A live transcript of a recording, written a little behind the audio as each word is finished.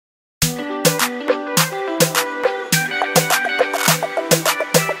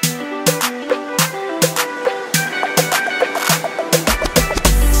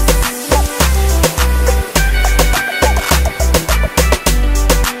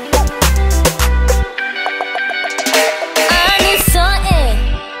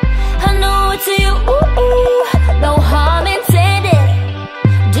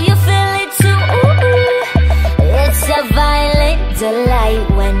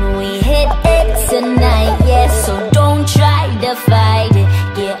We hit it tonight, yeah, so don't try to fight it.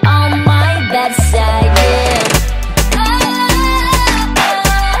 Get on my bad side, yeah.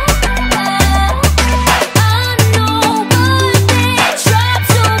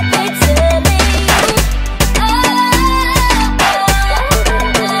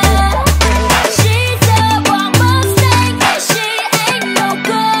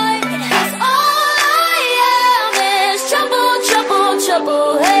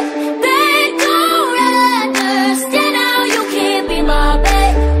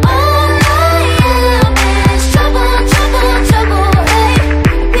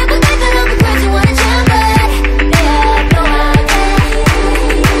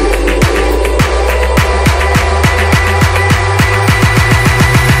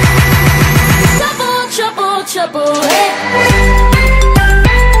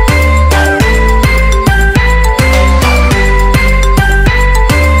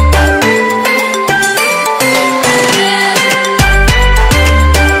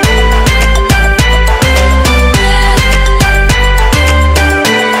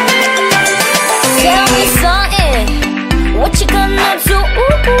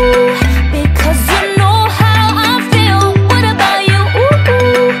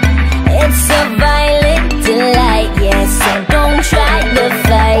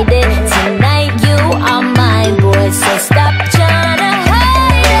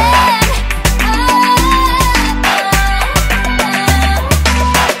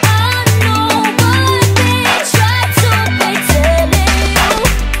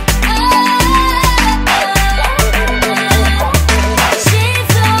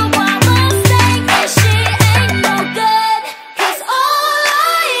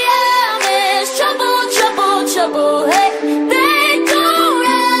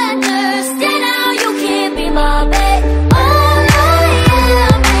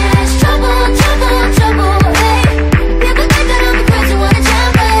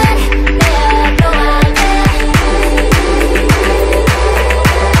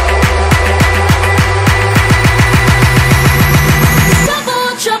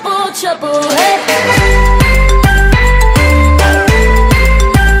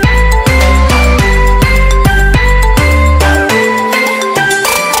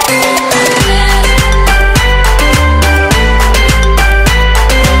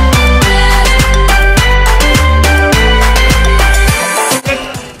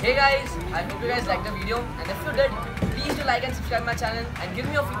 I hope you guys liked the video, and if you did, please do like and subscribe my channel and give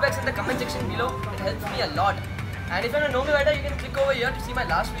me your feedbacks in the comment section below. It helps me a lot. And if you want to know me better, you can click over here to see my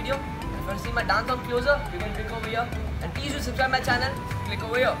last video. If you want to see my dance on closer, you can click over here. And please do subscribe my channel, click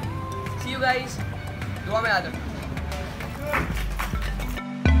over here. See you guys. Dua mein yaad rakho.